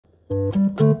Max.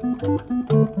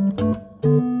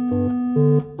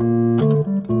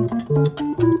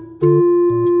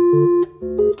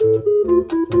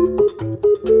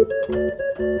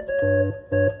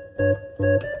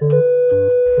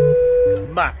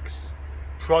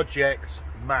 Project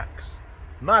Max.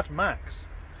 Mad Max.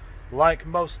 Like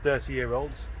most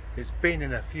 30-year-olds, it's been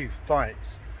in a few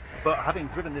fights, but having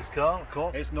driven this car, of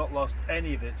course, it's not lost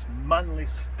any of its manly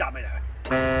stamina.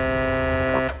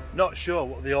 Not sure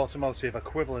what the automotive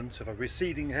equivalent of a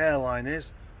receding hairline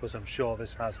is, but I'm sure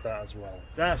this has that as well.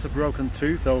 That's a broken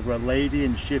tooth over a lady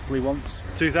in Shipley once.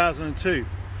 2002,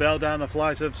 fell down a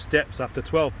flight of steps after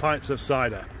 12 pints of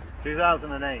cider.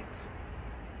 2008,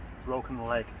 broken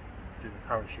leg doing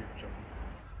parachute jumping.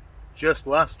 Just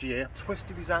last year,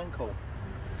 twisted his ankle,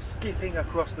 skipping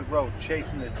across the road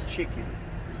chasing a chicken,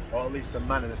 or at least a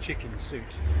man in a chicken suit.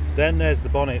 Then there's the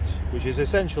bonnet, which is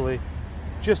essentially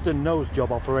just a nose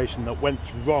job operation that went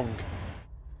wrong.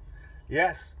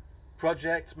 Yes,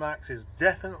 Project Max is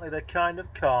definitely the kind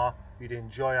of car you'd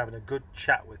enjoy having a good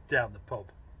chat with down the pub.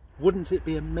 Wouldn't it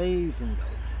be amazing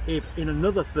though if in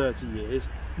another 30 years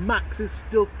Max is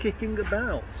still kicking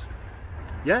about?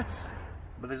 Yes,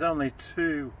 but there's only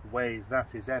two ways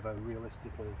that is ever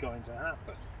realistically going to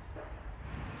happen.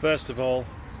 First of all,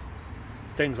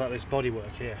 things like this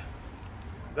bodywork here.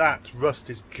 That rust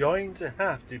is going to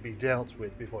have to be dealt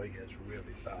with before it gets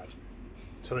really bad,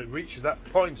 till it reaches that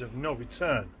point of no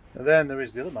return. And then there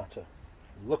is the other matter,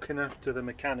 looking after the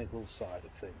mechanical side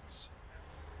of things.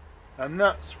 And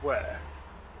that's where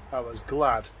I was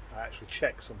glad I actually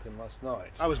checked something last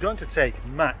night. I was going to take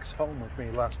Max home with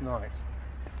me last night,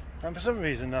 and for some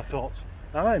reason I thought,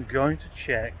 I'm going to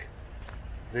check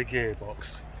the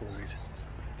gearbox fluid,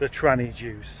 the tranny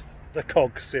juice, the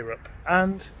cog syrup,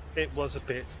 and it was a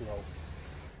bit low.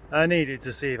 I needed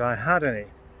to see if I had any,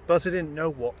 but I didn't know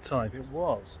what type it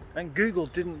was. And Google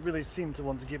didn't really seem to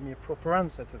want to give me a proper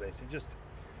answer to this. It was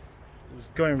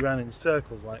going around in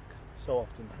circles like so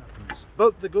often happens.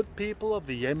 But the good people of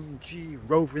the MG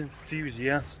Rover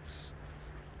enthusiasts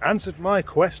answered my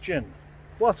question.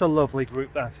 What a lovely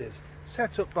group that is,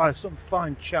 set up by some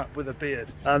fine chap with a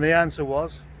beard. And the answer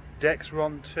was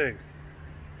Dexron 2.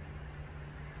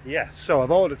 Yeah, so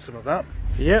I've ordered some of that.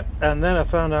 Yep, and then I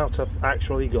found out I've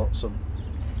actually got some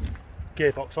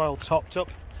gearbox oil topped up.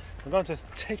 I'm going to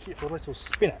take it for a little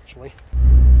spin actually.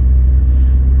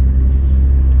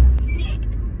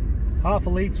 Half a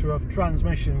litre of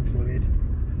transmission fluid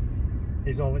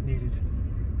is all it needed,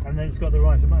 and then it's got the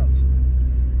right amount.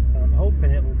 And I'm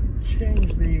hoping it'll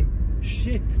change the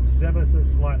shifts ever so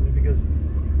slightly, because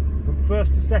from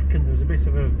first to second there's a bit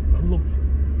of a lump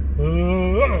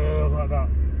like that.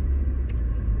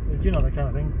 You know, that kind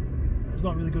of thing. It's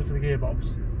not really good for the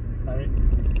gearbox,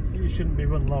 and it shouldn't be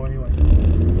run low anyway.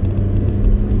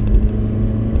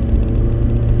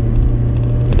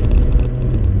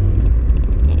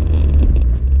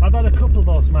 I've had a couple of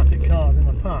automatic cars in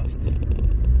the past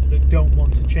that don't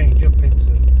want to change up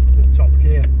into the top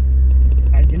gear,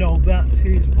 and you know, that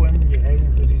is when you're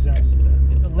heading for disaster.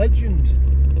 The Legend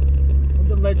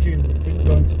didn't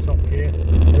go into top gear,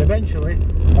 and eventually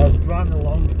I was driving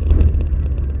along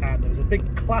and there was a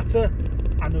big clatter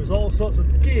and there was all sorts of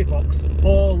gearbox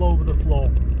all over the floor.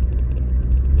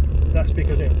 That's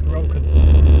because it was broken.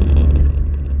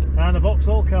 And the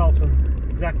Vauxhall Carlton,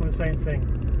 exactly the same thing,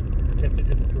 except it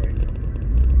didn't break.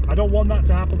 I don't want that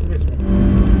to happen to this one.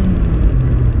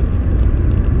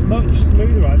 Much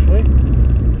smoother actually.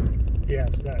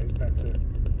 Yes, that is better.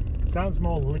 Sounds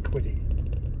more liquidy.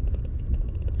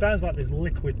 Sounds like there's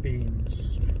liquid being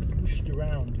swooshed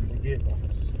around in the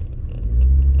gearbox.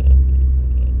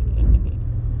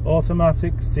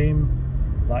 Automatics seem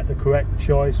like the correct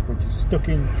choice when you're stuck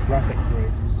in traffic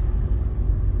gauges.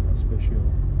 That's for sure.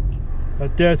 A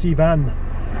dirty van.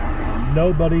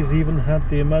 Nobody's even had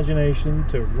the imagination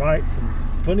to write some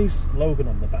funny slogan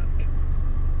on the back.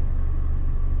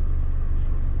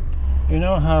 You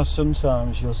know how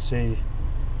sometimes you'll see,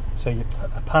 say,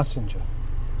 a passenger,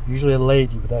 usually a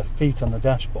lady with her feet on the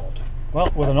dashboard.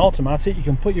 Well, with an automatic you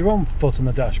can put your own foot on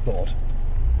the dashboard.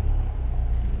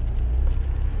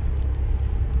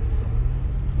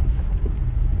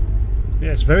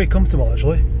 Yeah, it's very comfortable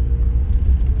actually.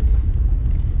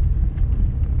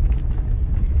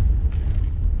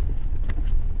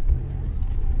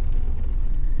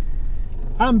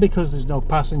 And because there's no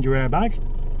passenger airbag,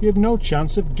 you have no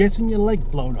chance of getting your leg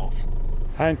blown off.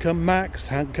 Handsome Max,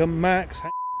 handsome Max.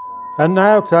 And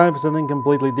now time for something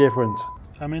completely different.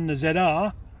 I'm in the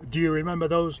ZR. Do you remember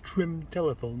those trim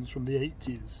telephones from the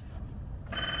 80s?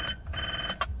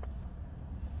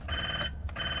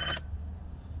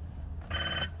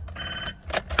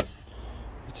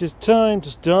 it is time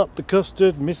to start the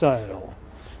Custard Missile,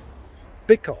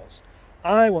 because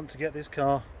I want to get this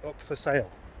car up for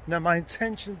sale. Now my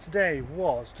intention today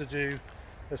was to do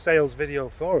a sales video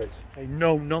for it, a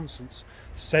no-nonsense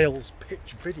sales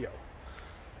pitch video,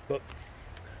 but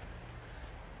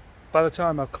by the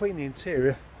time I've cleaned the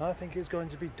interior, I think it's going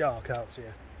to be dark out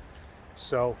here.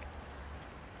 So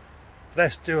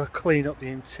let's do a clean up the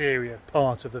interior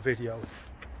part of the video.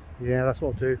 Yeah, that's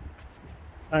what I'll do.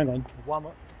 Hang on, one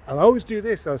more. I always do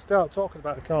this, I'll start talking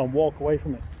about the car and walk away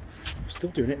from it. I'm still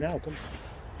doing it now.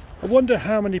 I wonder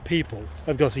how many people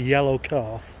have got a yellow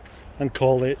car and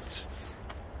call it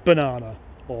banana,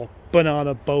 or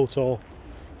banana boat, or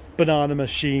banana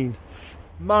machine.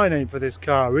 My name for this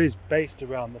car is based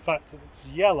around the fact that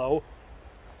it's yellow,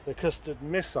 the Custard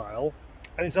Missile,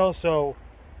 and it's also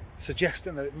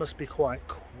suggesting that it must be quite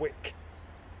quick.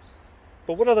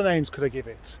 But what other names could I give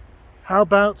it? How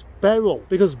about Beryl?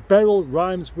 Because Beryl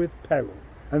rhymes with peril,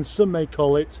 and some may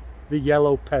call it the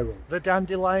yellow peril. The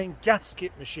dandelion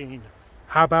gasket machine.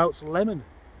 How about Lemon?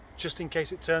 Just in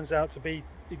case it turns out to be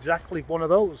exactly one of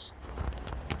those.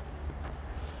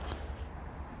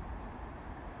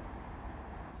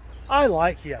 I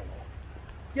like yellow.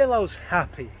 Yellow's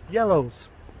happy. Yellow's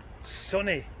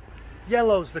sunny.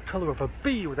 Yellow's the colour of a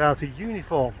bee without a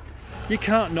uniform. You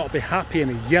can't not be happy in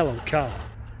a yellow car.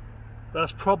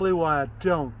 That's probably why I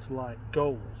don't like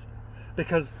gold.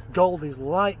 Because gold is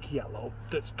like yellow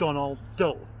that's gone all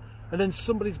dull. And then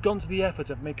somebody's gone to the effort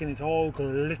of making it all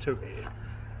glittery.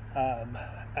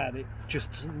 And it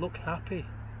just doesn't look happy.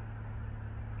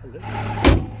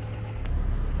 Hello.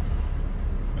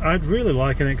 I'd really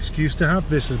like an excuse to have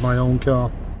this as my own car.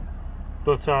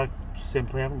 But I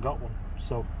simply haven't got one,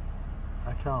 so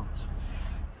I can't.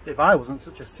 If I wasn't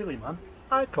such a silly man,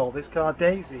 I'd call this car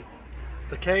Daisy.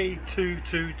 The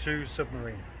K222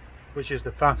 submarine, which is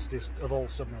the fastest of all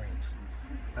submarines.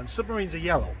 And submarines are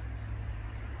yellow.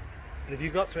 But if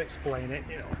you've got to explain it,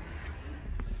 you know.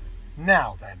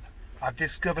 Now then, I've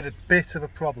discovered a bit of a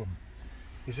problem.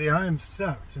 You see, I am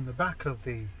sat in the back of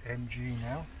the MG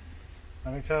now,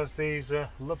 and it has these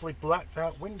lovely blacked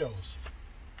out windows.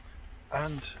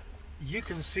 And you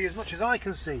can see as much as I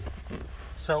can see.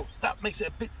 So that makes it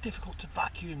a bit difficult to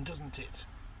vacuum, doesn't it?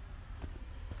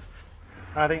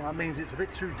 I think that means it's a bit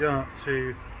too dark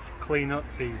to clean up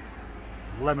the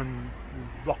Lemon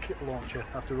rocket launcher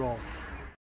after all.